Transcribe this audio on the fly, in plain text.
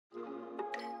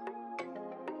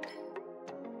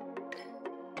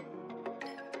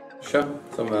Sure.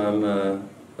 So I'm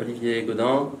Olivier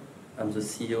Gaudin. I'm the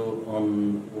CEO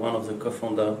and one of the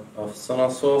co-founder of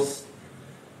Sonar,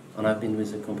 and I've been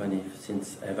with the company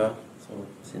since ever, so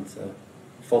since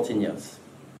 14 years.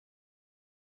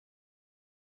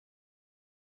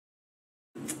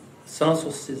 Sonar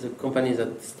is a company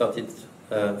that started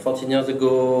 14 years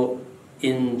ago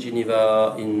in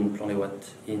Geneva, in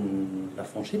Plan-les-Ouates, in La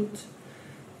Franchise.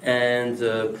 And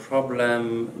the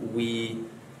problem we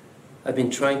have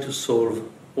been trying to solve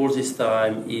all this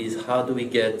time is how do we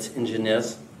get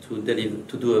engineers to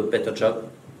do a better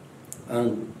job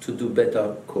and to do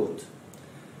better code.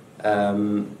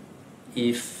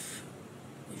 If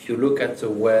you look at the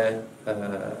way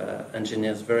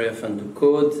engineers very often do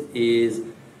code is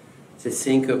they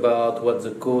think about what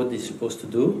the code is supposed to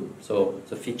do, so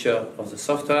the feature of the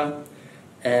software,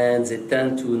 and they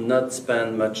tend to not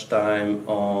spend much time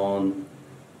on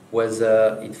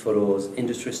whether it follows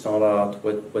industry standard,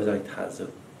 whether it has a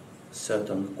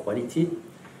certain quality,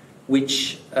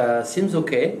 which seems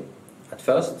okay at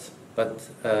first, but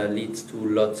leads to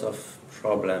lots of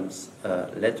problems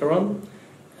later on.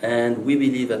 And we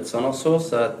believe at Sonar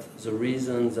that the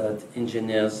reason that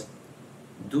engineers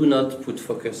do not put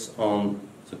focus on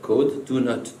the code, do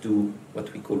not do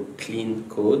what we call clean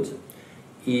code,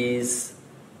 is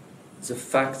the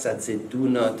fact that they do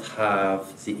not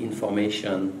have the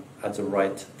information at the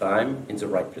right time, in the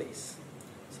right place.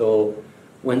 So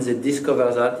when they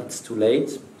discover that, it's too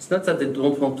late. It's not that they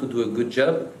don't want to do a good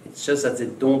job, it's just that they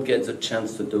don't get the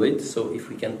chance to do it. So if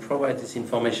we can provide this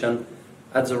information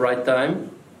at the right time,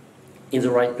 in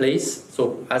the right place,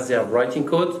 so as they are writing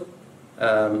code,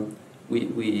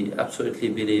 we absolutely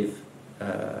believe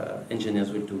engineers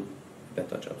will do a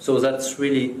better job. So that's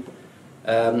really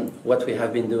what we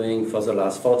have been doing for the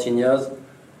last 14 years.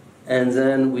 And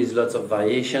then with lots of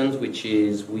variations, which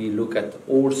is we look at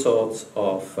all sorts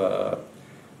of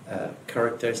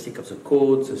characteristics of the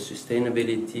code, the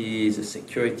sustainability, the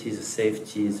security, the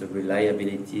safety, the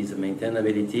reliability, the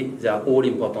maintainability. They are all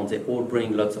important. They all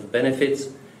bring lots of benefits.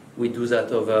 We do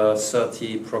that over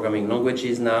 30 programming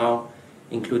languages now,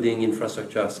 including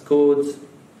infrastructure as code.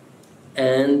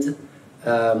 And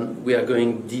we are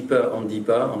going deeper and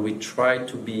deeper, and we try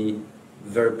to be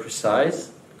very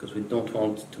precise because we don't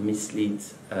want to mislead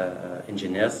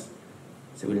engineers.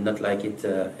 They will not like it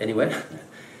anyway.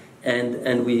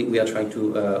 and we are trying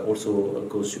to also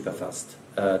go super fast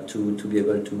to be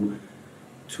able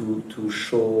to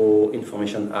show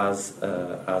information as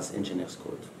engineers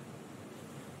code.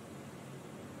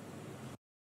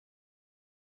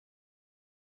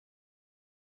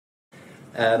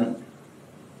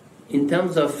 In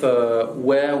terms of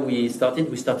where we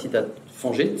started at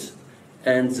Fongit,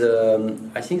 and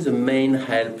I think the main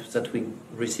help that we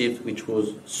received, which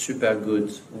was super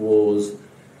good, was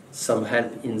some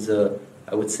help in the,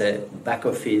 I would say, back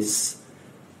office,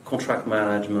 contract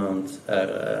management,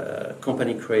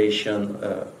 company creation,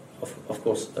 of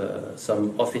course,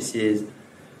 some offices,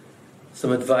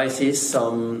 some advices,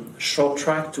 some short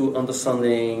track to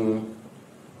understanding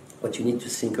what you need to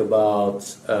think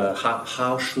about,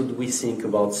 how should we think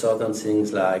about certain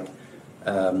things like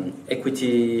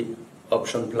equity,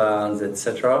 option plans,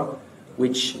 etc.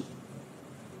 Which,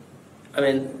 I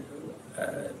mean,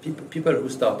 people who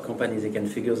start companies, they can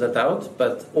figure that out,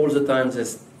 but all the time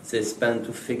they spend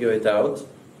to figure it out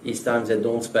is time they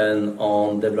don't spend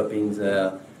on developing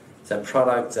their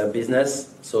product, their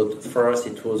business. So for us,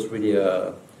 it was really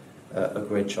a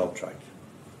great short track.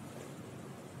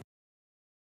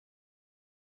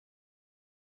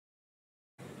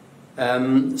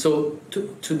 So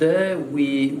today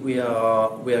we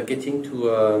are getting to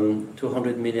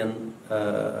 $200 million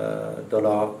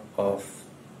of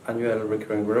annual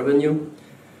recurring revenue.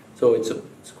 So it's a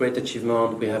great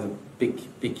achievement. We have a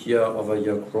big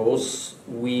year-over-year growth.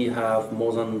 We have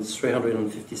more than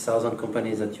 350,000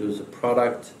 companies that use the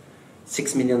product,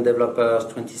 6 million developers,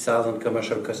 20,000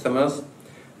 commercial customers.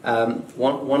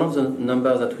 One of the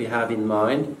numbers that we have in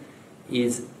mind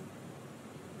is,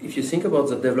 if you think about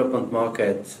the development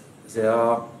market,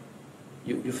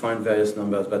 you find various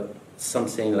numbers, but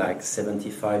something like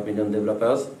 75 million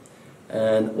developers.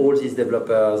 And all these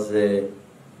developers, they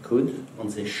could and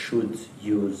they should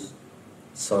use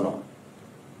Sonar.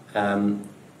 In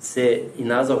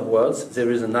other words, there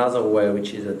is another way,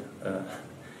 which is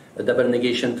a double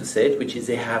negation to say it, which is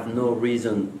they have no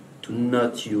reason to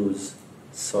not use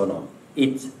Sonar.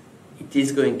 It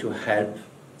is going to help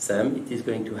them, it is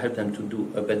going to help them to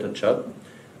do a better job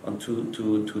and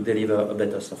to deliver a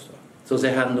better software. So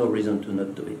they have no reason to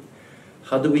not do it.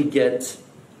 How do we get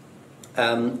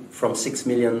from 6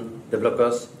 million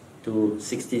developers to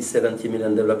 60, 70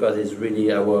 million developers is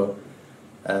really our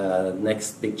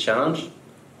next big challenge.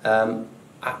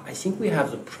 I think we have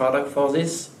the product for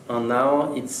this, and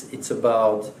now it's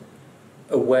about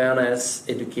awareness,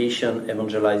 education,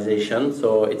 evangelization.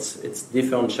 So it's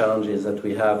different challenges that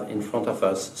we have in front of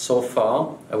us. So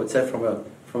far, I would say from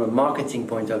a marketing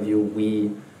point of view,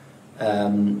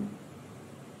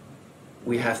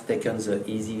 we have taken the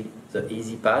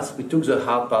easy path. We took the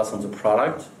hard path on the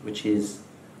product, which is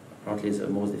apparently the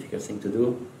most difficult thing to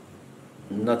do.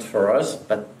 Not for us,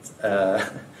 but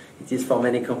it is for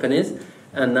many companies.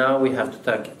 And now we have to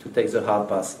take the hard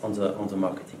path on the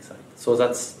marketing side. So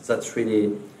that's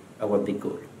really our big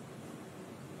goal.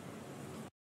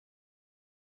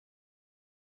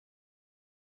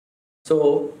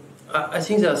 So I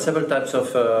think there are several types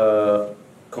of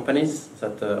companies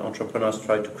that entrepreneurs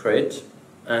try to create,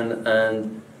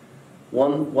 and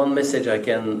one message I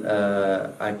can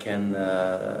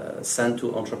send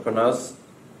to entrepreneurs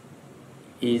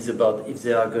is about if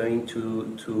they are going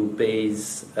to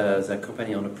base their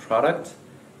company on a product.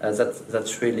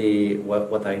 That's really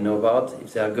what I know about.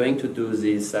 If they are going to do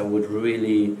this, I would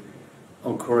really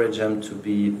encourage them to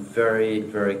be very,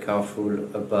 very careful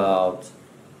about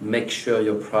make sure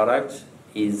your product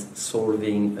is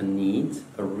solving a need,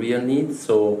 a real need.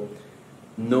 So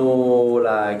no,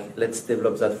 like, let's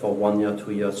develop that for 1 year,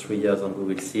 2 years, 3 years, and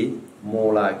we will see.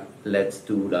 More like, let's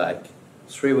do like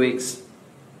 3 weeks.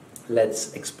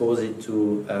 Let's expose it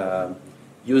to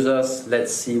users.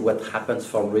 Let's see what happens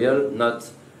for real.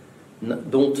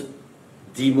 Don't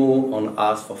demo and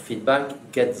ask for feedback.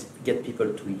 Get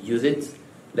people to use it.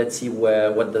 Let's see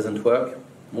what doesn't work.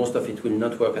 Most of it will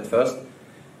not work at first,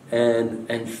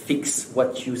 and fix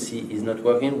what you see is not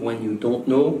working. When you don't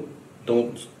know,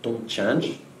 don't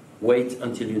change. Wait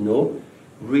until you know.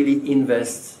 Really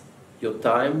invest your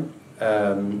time.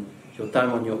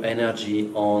 And your energy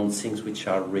on things which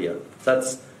are real.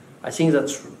 I think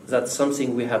that's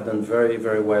something we have done very,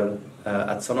 very well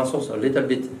at Sonar Source, a little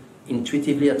bit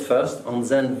intuitively at first, and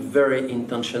then very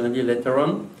intentionally later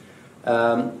on.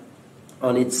 And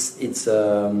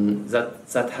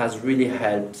that has really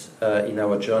helped in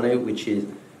our journey, which is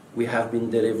we have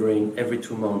been delivering every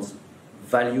 2 months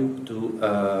value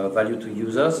to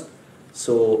users,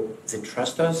 so they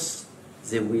trust us.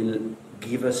 They will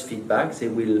give us feedback. They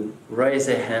will raise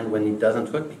their hand when it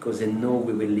doesn't work because they know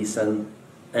we will listen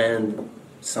and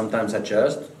sometimes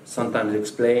adjust, sometimes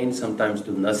explain, sometimes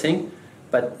do nothing,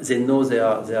 but they know they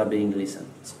are being listened.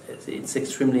 It's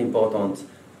extremely important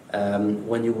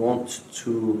when you want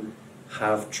to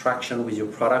have traction with your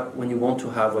product, when you want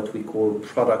to have what we call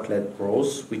product-led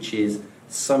growth, which is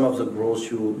some of the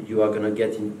growth you are going to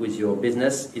get with your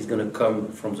business is going to come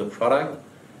from the product.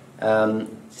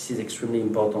 This is extremely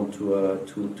important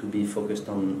to be focused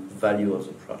on value of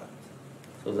the product.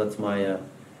 So that's my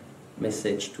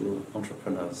message to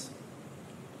entrepreneurs.